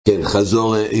כן,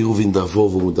 חזור עירובין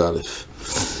דרבוב עמוד א'.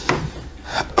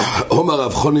 אומר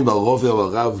רב חוני בר רובי או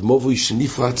הרב מובוי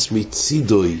שנפרץ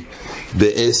מצידוי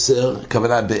בעשר,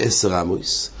 כוונה בעשר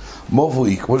עמוס.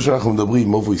 מובוי, כמו שאנחנו מדברים,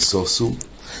 מובוי סוסום.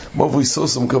 מובוי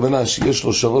סוסום כוונה שיש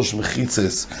לו 3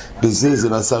 מחיצס, בזה זה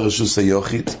נעשה רשוס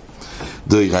היוחית,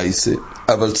 דוי רייסה,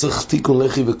 אבל צריך תיקון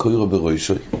לחי וקוירו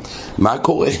ברוישוי. מה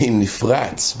קורה אם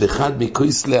נפרץ באחד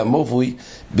מכויסלי המובוי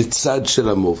בצד של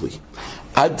המובוי?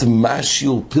 עד מה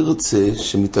שיעור פרצה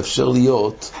שמתאפשר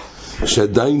להיות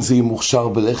שעדיין זה יהיה מוכשר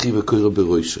בלחי וקוירו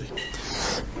ברוישוי.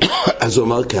 אז הוא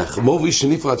אמר כך, מובוי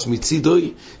שנפרץ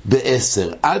מצידוי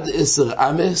ב10 עד 10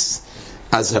 אמס,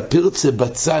 אז הפרצה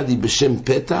בצד היא בשם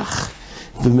פתח,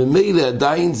 וממילא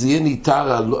עדיין זה יהיה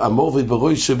ניתר המובוי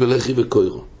ברוישוי בלחי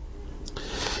וקוירו.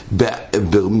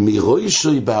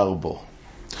 מרוישוי בארבו,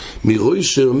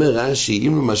 מרוישוי אומר רש"י,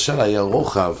 אם למשל היה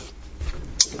רוחב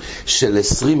של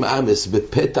 20 אמס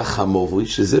בפתח המובוי,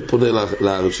 שזה פונה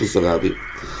לרשוס הרבי,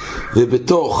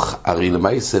 ובתוך, הרי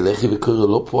למעשה לחי וקוירו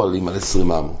לא פועלים על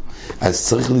 20 אמו, אז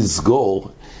צריך לסגור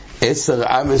 10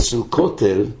 אמס של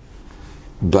כותל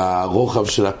ברוחב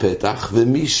של הפתח,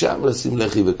 ומשם לשים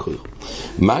לחי וקוירו.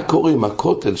 מה קורה עם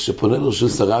הכותל שפונה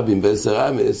לרשוס הרבי ב10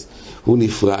 אמס, הוא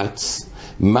נפרץ?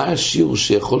 מה השיעור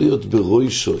שיכול להיות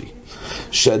ברוישוי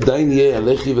שעדיין יהיה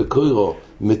הלחי וקוירו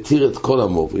מתיר את כל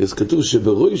המובוי? אז כתוב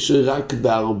שברוישוי רק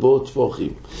ב4 טפוחים,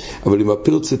 אבל אם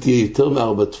הפרצה תהיה יותר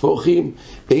מ4 טפוחים,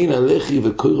 אין הלחי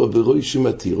וקוירו ברוישוי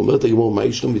מתיר. אומרת הגמרא, מה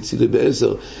יש לו מצידי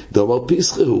ב10? דאמר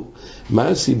פיסחהו. מה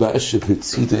הסיבה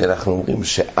שמצידי אנחנו אומרים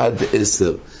שעד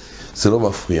 10 זה לא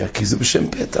מפריע? כי זה בשם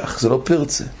פתח, זה לא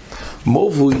פרצה.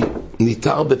 מובוי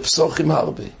ניתר בפסוחים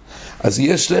הרבה, אז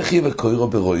יש לחי וקוירו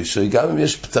ברוישוי, גם אם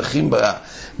יש פתחים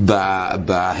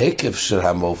בהיקף של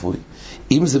המובוי,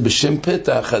 אם זה בשם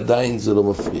פתח עדיין זה לא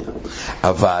מפריע.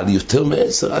 אבל יותר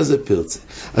מ10 אז זה פרצה.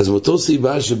 אז מאותו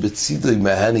סיבה שבצידוי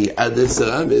מהני עד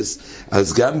 10 אמס,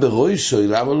 אז גם ברוישוי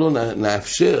למה לא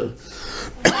נאפשר?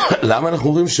 למה אנחנו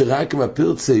אומרים שרק עם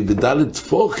הפרצה בדלת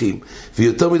טפוחים,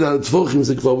 ויותר מדלת טפוחים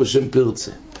זה כבר בשם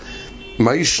פרצה?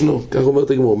 מה ישנו? כך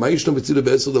אומרת הגמרא, מה ישנו בצידוי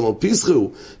ב10? דאמר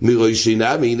פיסחהו מרוישוי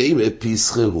נמי, הנה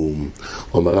פיסחהו.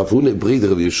 אומר רב הונא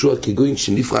ברידר וישוע כגוין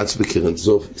שנפרץ בקרן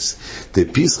זוביס,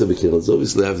 פיסחה בקרן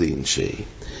זוביס לא יבדה אינשי.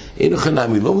 אין לכן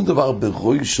נמי, לא מדובר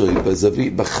ברוישוי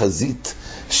בחזית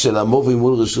של המובוי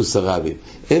מול רשוס הרבים,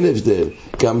 אין הבדל.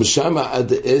 גם שם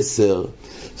עד 10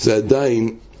 זה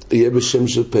עדיין יהיה בשם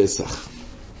של פסח.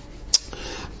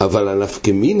 אבל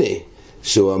הנפקמינה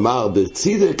שהוא אמר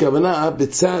בצידוי כוונה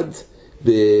בצד,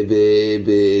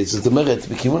 זאת אומרת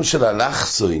בכיוון של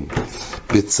הלחסוין,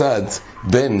 בצד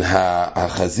בין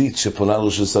החזית שפונה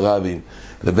לרשוס הרבים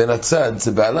לבין הצד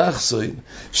זה בהלחסוין,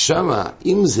 שמה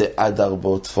אם זה עד 4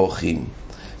 טפוחים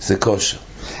זה כושר,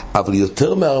 אבל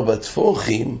יותר מ4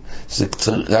 טפוחים זה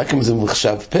רק אם זה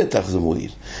מחשב פתח זה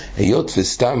מועיל. היות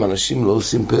וסתם אנשים לא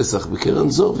עושים פסח בקרן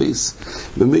זוביס,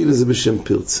 במילא זה בשם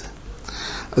פרצה.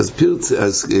 אז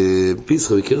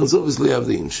פיסחה בקרן זוביס לא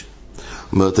יבדה אינשי.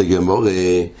 אומרת הגמרא,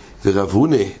 ורב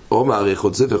הונא אומר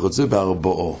חוצה וחוצה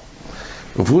בארבעו.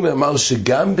 רב הונא אמר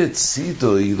שגם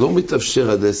בצידוי לא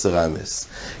מתאפשר עד 10 אמס,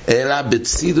 אלא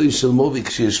בצידוי של מובי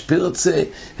כשיש פרצה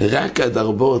רק עד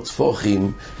 4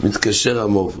 טפוחים מתקשר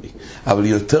המובי, אבל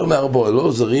יותר מ4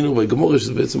 לא זרינו בגמרא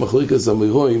שזה בעצם מחלוקת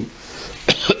זמירואים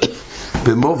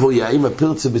במובוי האם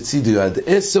הפרצה בצידוי עד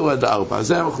 10 או עד 4,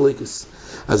 זה היה מחלוקת.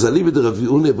 אז אליבא דרב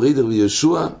הונא ברידר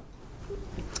וישוע,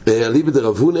 אליבא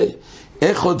דרב הונא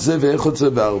איך עוד זה ואיך עוד זה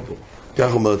בארבו,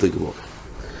 כך אומרת הגמרא.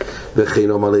 וכן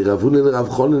אומר לי רב הונא לרב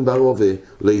חונן בר רובה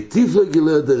להיטיב לו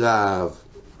גילוי דרב.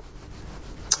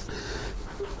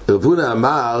 רב הונא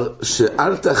אמר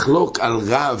שאל תחלוק על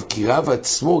רב, כי רב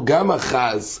עצמו גם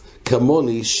אחז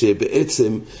כמוני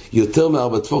שבעצם יותר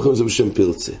מ4 טפוחים זה בשם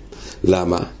פרצה.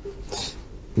 למה?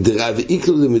 דרב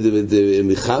איקלו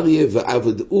מחריה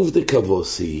ועבד עובדה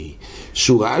כבוסי,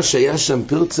 שהוא ראה שהיה שם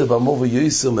פרצה במובוי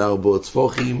יויסר מ4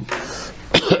 טפוחים,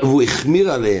 והוא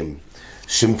החמיר עליהם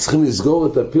שהם צריכים לסגור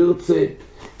את הפרצה,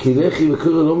 כי לחי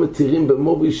וקוירו לא מתירים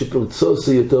במובוי שפרצו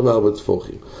זה יותר מ4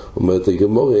 טפוחים. אומרת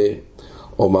הגמרא,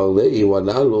 אומר לי, הוא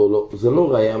ענה לו, לא, זה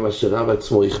לא ראיה מה שרב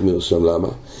עצמו החמיר שם. למה?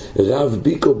 רב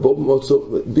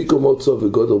ביקו מוצו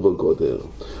וגודל בגודל,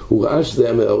 הוא ראה שזה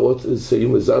היה מערות שהיו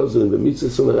מזלזלים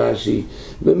במצווה של רש"י,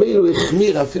 ומילא הוא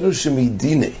החמיר אפילו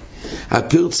שמדינה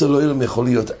הפרצה לא יכול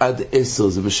להיות עד 10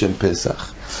 זה בשם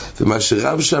פסח, ומה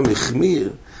שרב שם החמיר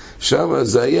שם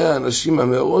זה היה אנשים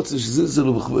המערות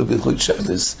שזלזלו בחול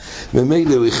שבס,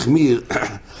 ומילא הוא החמיר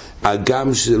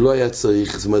גם שלא היה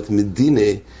צריך, זאת אומרת מדינה,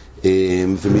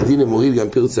 ומדינה מוריד גם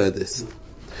פרצה עד 10.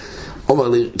 אומר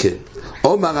לי, כן,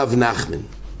 אומר רב נחמן,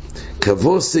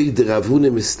 כבוסי דרבונה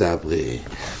מסתברה.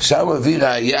 שם מביא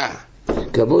ראיה.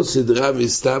 כבוסי דרב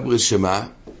מסתברה שמה?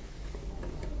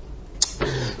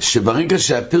 שברגע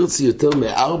שהפרצי יותר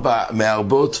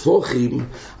מארבעות טפוחים,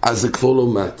 אז זה כבר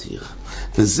לא מתיר.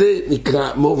 וזה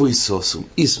נקרא מובוי סוסום,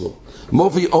 איסמו.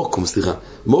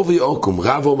 מובי אוקום,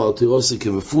 רב אומר תירוסי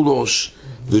כמפולוש,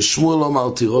 ושמואל אומר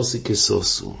תירוסי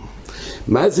כסוסום.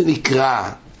 מה זה נקרא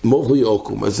מובי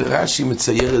אוקום? אז רש"י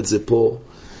מצייר את זה פה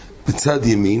בצד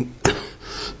ימין,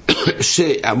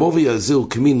 שהמובי הזה הוא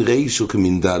כמין ריש או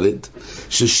כמין דלת,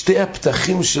 ששתי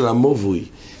הפתחים של המובי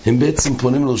הם בעצם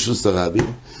פונים לרשות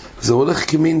הרבים, זה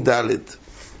הולך כמין דלת.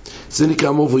 זה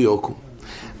נקרא מובי אוקום.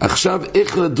 עכשיו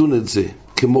איך לדון את זה?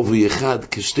 כמובי אחד,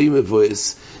 כשתי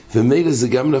מבואס, ומילא זה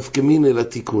גם נפקמין אל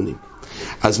התיקונים.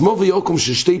 אז מובי אוקום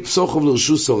ששתי פסוחוב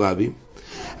לרשות הרבים,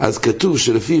 אז כתוב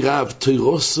שלפי רב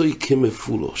תירוסוי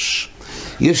כמפולוש.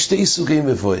 יש שתי סוגי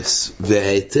מבואס,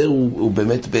 וההיתר הוא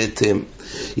באמת בהתאם.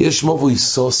 יש מובוי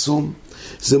סוסום,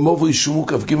 זה מובוי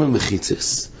שומוק אף ג'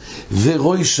 מחיצס,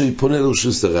 ורוי שפונה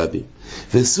לרשות הרבים.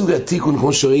 וסוג התיקון,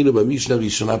 כמו שראינו במשנה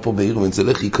הראשונה פה בעירובין, זה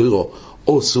לכי קוירו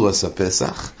או סורס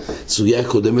הפסח, סוגיה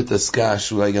קודמת עסקה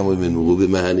שאולי גם במנורו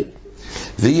במעני.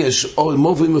 ויש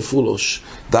מובוי מפולוש,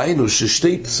 דהיינו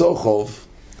ששתי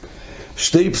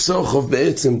פסוחוב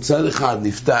בעצם צד אחד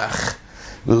נפתח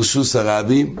לרשות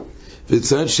הרבים,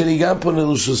 וצד שני גם פונה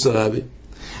לרשות הרבים.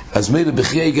 אז מילא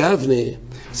בחיי גבנה,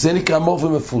 זה נקרא מובוי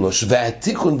מפולוש.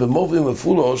 והתיקון במובוי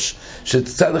מפולוש,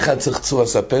 שצד אחד צריך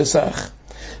צורס הפסח,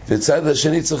 וצד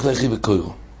השני צריך לכי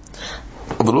וקוירו.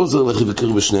 אבל לא עוזר לכי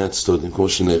וקוירו בשני הצדדים, כמו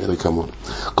שנראה לכמון.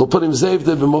 כל פעמים זה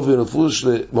הבדל במובוי מפולוש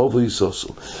למובוי סוסו.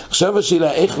 עכשיו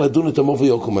השאלה, איך לדון את המובוי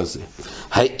אוקום הזה?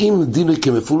 האם דינו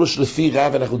כמפולוש? לפי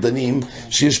רב אנחנו דנים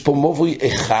שיש פה מובוי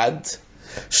אחד,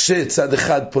 שצד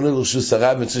אחד פונה לרשות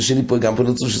הרבים, צד שני פה גם פונה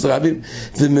לרשות הרבים,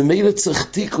 וממילא צריך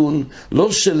תיקון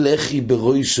לא של לחי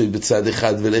ברוישוי בצד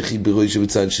אחד ולחי ברוישוי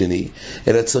בצד שני,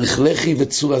 אלא צריך לחי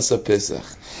וצורס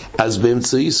הפסח. אז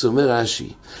באמצעיס אומר רש"י,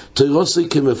 תירוסי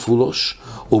כמפולוש,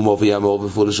 ומוביע מאור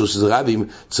בפולש רשות הרבים,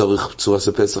 צריך צורס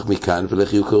הפסח מכאן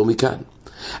ולחי וקור מכאן.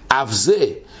 אף זה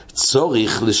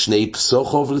צורך לשני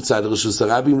פסוחוב לצד רשות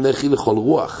הרבים לחי לכל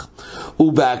רוח,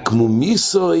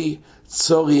 ובהקמומיסוי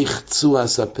צורך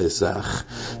צורס הפסח,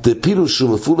 דפילוש הוא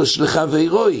מפולש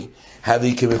לחברוי,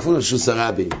 הרי כמפולש רשות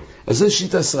הרבים. אז זה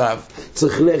שיטת רב,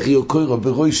 צריך לחי או קוירו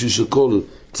ברוישי של כל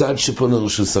צד שפונה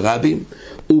רשות הרבים,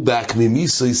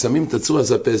 ובהקמומיסוי שמים את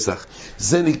צורס הפסח.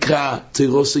 זה נקרא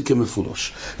תירוסי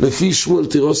כמפולש. לפי שמואל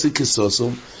תירוסי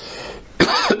כסוסום,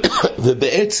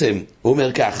 ובעצם הוא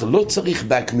אומר כך, לא צריך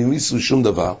בהקמומיסוי שום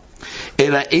דבר,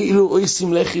 אלא אילו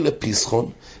עושים לחי לפסחון,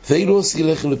 ואילו עושים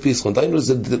לחי לפסחון.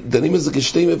 דנים את זה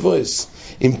כשתי מבואס,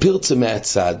 עם פרצה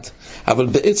מהצד, אבל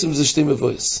בעצם זה שתי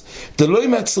מבואס. לא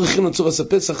אם צריכים לצורס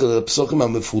הפסח, אלא הפסוחים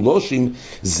המפולושים,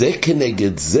 זה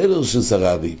כנגד זה לרשות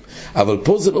הרבים. אבל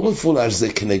פה זה לא מפולש, זה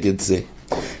כנגד זה.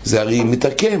 זה הרי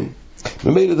מתעקם.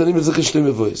 ממילא דנים את זה כשתי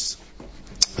מבואס.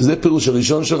 זה פירוש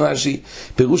הראשון של רש"י.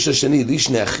 פירוש השני,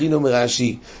 לישנה אחינו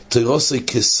מרש"י, תירוסי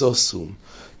כסוסום,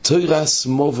 תירס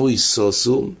מובוי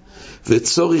סוסום,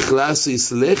 וצורך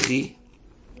לעשיס לחי,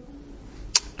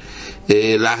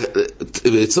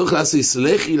 וצורך לעשיס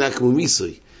לחי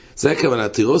להקמומיסוי. זה הכוונה,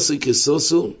 תירוסי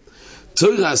כסוסום,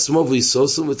 תירס מובוי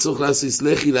סוסום, וצורך לעשיס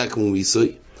לחי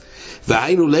להקמומיסוי,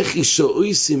 והיינו לחי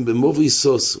שאויסים במובוי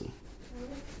סוסום.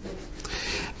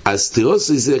 אז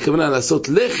תירוסי זה הכוונה לעשות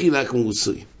לחי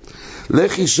להקמומיסוי.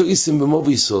 לחי שאויסים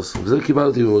במובוי סוסום. וזה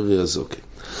קיבלתי במורי הזוקי.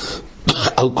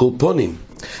 על קורפונים.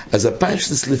 אז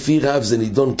הפשטס לפי רב זה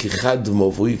נידון כחד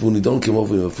מבוי, והוא נידון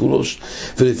כמבוי מפולוש,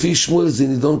 ולפי שמואל זה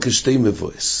נידון כשתי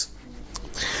מבויס.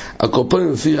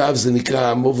 הקורפונים לפי רב זה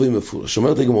נקרא מבוי מפולוש.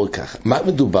 אומרת הגמור ככה, מה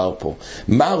מדובר פה?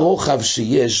 מה הרוחב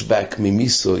שיש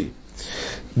בהקמומיסוי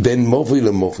בין מבוי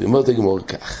למבוי? אומרת הגמור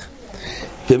כך,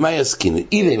 ומה יסכינו?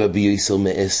 אילם הביו 10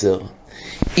 מ-10,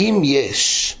 אם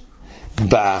יש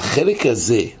בחלק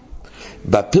הזה,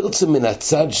 בפרצה מן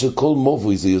הצד של כל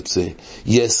מבוי זה יוצא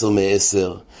 10 מ-10,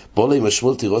 בוא לה עם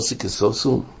השמואל תירוסי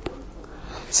כסוסום,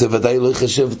 זה ודאי לא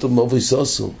יחשב אותו מבוי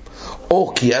סוסום,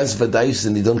 או כי אז ודאי שזה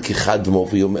נידון כחד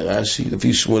מבוי, אומר רש"י,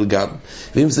 לפי שמואל גם,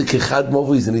 ואם זה כחד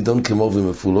מבוי זה נידון כמבוי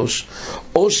מפולוש,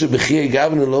 או שבחיי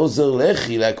גבנה לא עוזר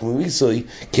לחי להקמומיסוי,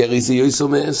 כי הרי זה 10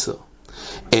 מ-10,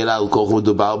 אלא על כוח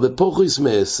מדובר בפוחס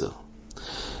מ-10,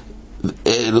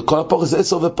 לכל הפוחס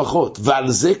 10 ופחות,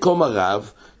 ועל זה קום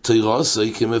הרב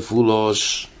תירוסי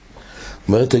כמפולוש.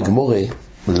 אומרת הגמורה,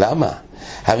 למה?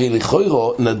 הרי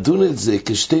לכאורה נדון את זה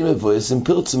כשתי מבואס עם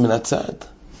פרצה מן הצד.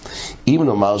 אם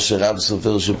נאמר שרב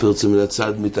סופר שפרצה מן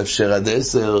הצד מתאפשר עד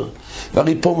 10,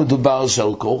 והרי פה מדובר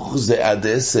שעל כוח זה עד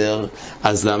 10,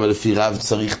 אז למה לפי רב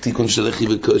צריך תיקון של אחי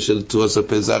ושל תרוס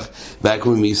הפסח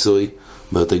והקום מיסוי?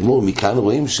 אומרת הגמור, מכאן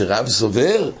רואים שרב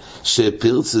סובר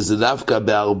שפרצה זה דווקא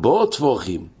בארבעות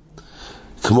טבוחים,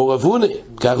 כמו רבונה,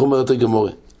 כך אומרת הגמור.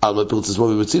 על מה פרצה סמו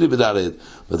ובצילי בדלת.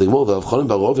 אומרת הגמור, ורב חונן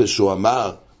ברובע שהוא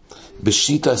אמר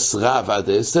בשיטס רב עד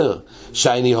 10,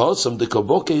 שייני הוסם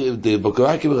דקובוקי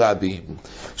ברבי,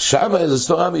 שם איזו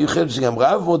סתורה מיוחדת שגם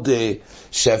רב מודה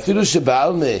שאפילו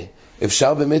שבעלמה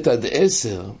אפשר באמת עד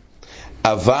 10,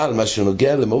 אבל מה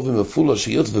שנוגע למוב ומפולו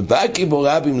שיות ובקי בו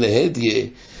רבים להדיה,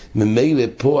 ממילא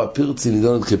פה הפרצי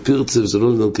נידון כפרצה וזה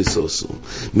לא נידון כסוסו.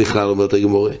 מכלל אומרת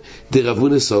הגמורה,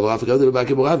 דרבונה סובר אף אחד לא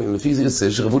בקי בו רבים, לפי זה יוצא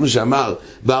שרבונה שאמר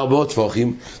בארבעות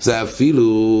טפוחים זה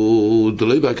אפילו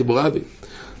דולוי בקי בו רבים.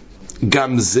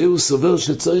 גם זהו סובר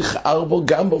שצריך 4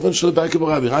 גם באופן של בקי בו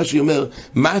רבים. רש"י אומר,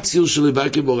 מה הציור של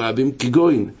בקי בו רבים?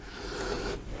 כגוין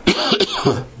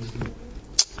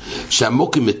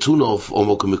שהמוקם מתונוף או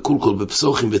מוקם מקולקול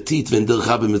בפסוחים וטיט ואין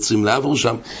דרכה במצרים לעבור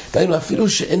שם, דהיינו אפילו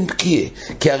שאין בקיע,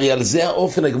 כי הרי על זה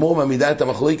האופן הגמור מעמידה את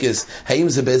המחלוקס, האם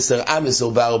זה ב10 אמס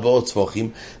או ב4 טפוחים,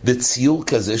 בציור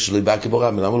כזה של בקי בו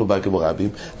רבים. למה לא בקי בו רבים?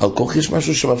 על כך יש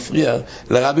משהו שמפריע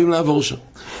לרבים לעבור שם.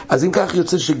 אז אם כך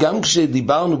יוצא שגם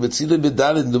כשדיברנו בצילי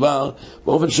בדלת מדובר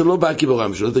באופן שלא בקי בו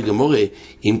רבים. שואלת הגמור,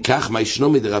 אם כך מה ישנו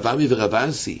מדרב עמי ורב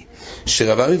אסי,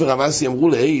 שרב עמי ורב אסי אמרו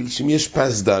לעיל שאם יש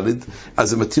פס דלת אז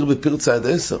זה מתיר בפרצה עד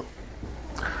 10,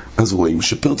 אז רואים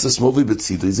שפרצה סמובי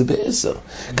בצילי זה ב10.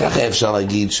 ככה אפשר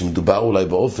להגיד שמדובר אולי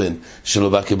באופן שלא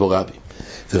בקי בו רבים,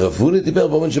 ורבונה דיבר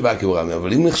באופן שבקי בו רבים.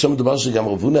 אבל אם נחשב מדובר שגם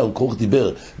רבונה על כוח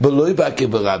דיבר בלא בקי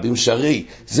בו רבים, שהרי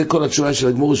זה כל התשובה של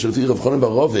הגמור שלפי רב חונן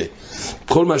ברובע,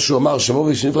 כל מה שהוא אמר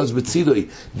שמובי שנפרץ בצילי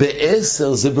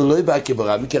ב10 זה בלא בקי בו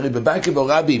רבים, כי הרי בבקי בו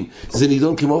רבים זה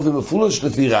נידון כמו ומפולש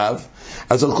לפי רב,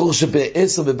 אז על כוח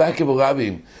שב10 בבקי בו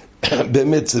רבים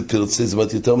באמת זה פרצה, זאת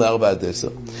אומרת יותר מ4 עד 10.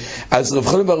 אז רב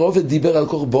חונן ברובע דיבר על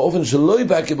כוח באופן שלא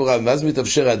יבקי בו רבים, ואז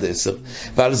מתאפשר עד 10,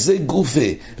 ועל זה גופה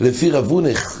לפי רבונה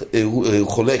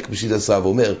חולק בשיטת רב,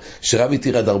 אומר שרב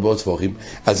יתיר עד 4 טפוחים.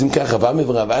 אז אם כך רב עמי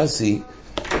ורב אסי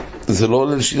זה לא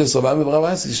עולה לשיטת רב עמי ורב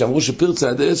אסי שאמרו שפרצה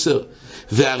עד 10,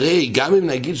 והרי גם אם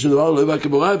נגיד שדבר לא יבקי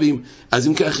בו רבים, אז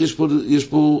אם כך יש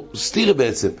פה סתירה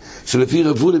בעצם, שלפי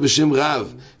רבונה בשם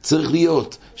רב צריך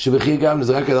להיות שבחי גם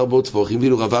זה רק עד 4 טפוחים,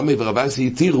 ואילו רב עמי ורב אסי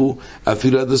יתירו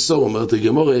אפילו עד 10. אומרת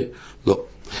הגמורה, לא,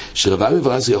 שרב עמי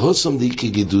ורב אסי הוסם די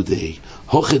כגידודי,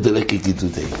 הוכד דלק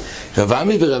כגידודי. רב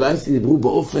עמי ורב אסי דיברו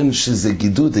באופן שזה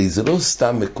גידודי, זה לא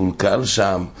סתם מקולקל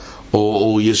שם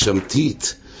או יש שם טיט,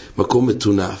 מקום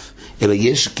מתונף, אלא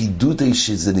יש גידודי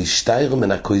שזה נשתייר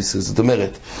מן הכויסה. זאת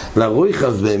אומרת, לרוי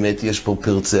חב באמת יש פה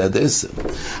פרצה עד 10,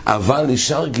 אבל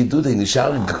נשאר גידודי,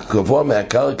 נשאר גבוה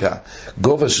מהקרקע,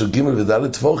 גובה של ג' וד'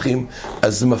 טפוחים,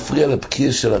 אז זה מפריע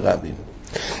לפקיע של הרבים.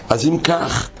 אז אם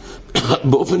כך,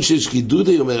 באופן שיש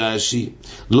גידודי, אומר רש"י,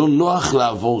 לא נוח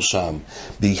לעבור שם.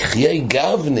 ביחיי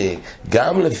גבנה,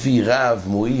 גם לפי רב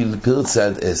מועיל פרצה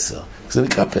עד 10. זה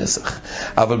נקרא פסח.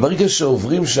 אבל ברגע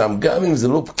שעוברים שם, גם אם זה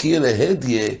לא פקיע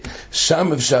להדיה,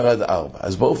 שם אפשר עד 4.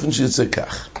 אז באופן שיוצא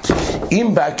כך.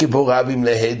 אם בקי בו רבים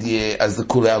להדיה, אז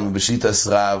לכולם בשיטת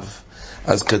רב,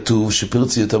 אז כתוב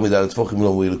שפרצה יותר מדי לטפוחים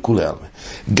לא מועיל לכולם.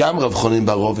 גם רב חונן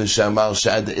ברובע שאמר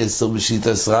שעד 10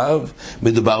 בשיטת רב,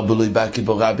 מדובר בלוי בקי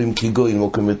בו רבים כגוין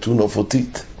או כמתונוף או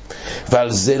טיט.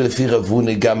 ועל זה לפי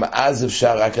רבונה גם אז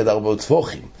אפשר רק עד 4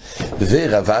 טפוחים.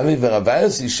 ורב עמי ורב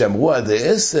אסי שאמרו עד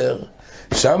 10,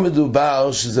 שם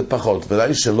מדובר שזה פחות,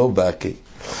 ודאי שלא בקי,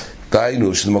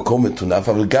 דהיינו שזה מקום מתונף,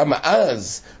 אבל גם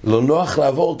אז לא נוח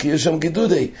לעבור כי יש שם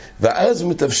גידודי, ואז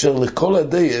מתאפשר לכל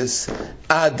הדייס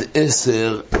עד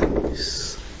 10.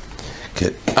 כן,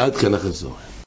 עד כאן החזור.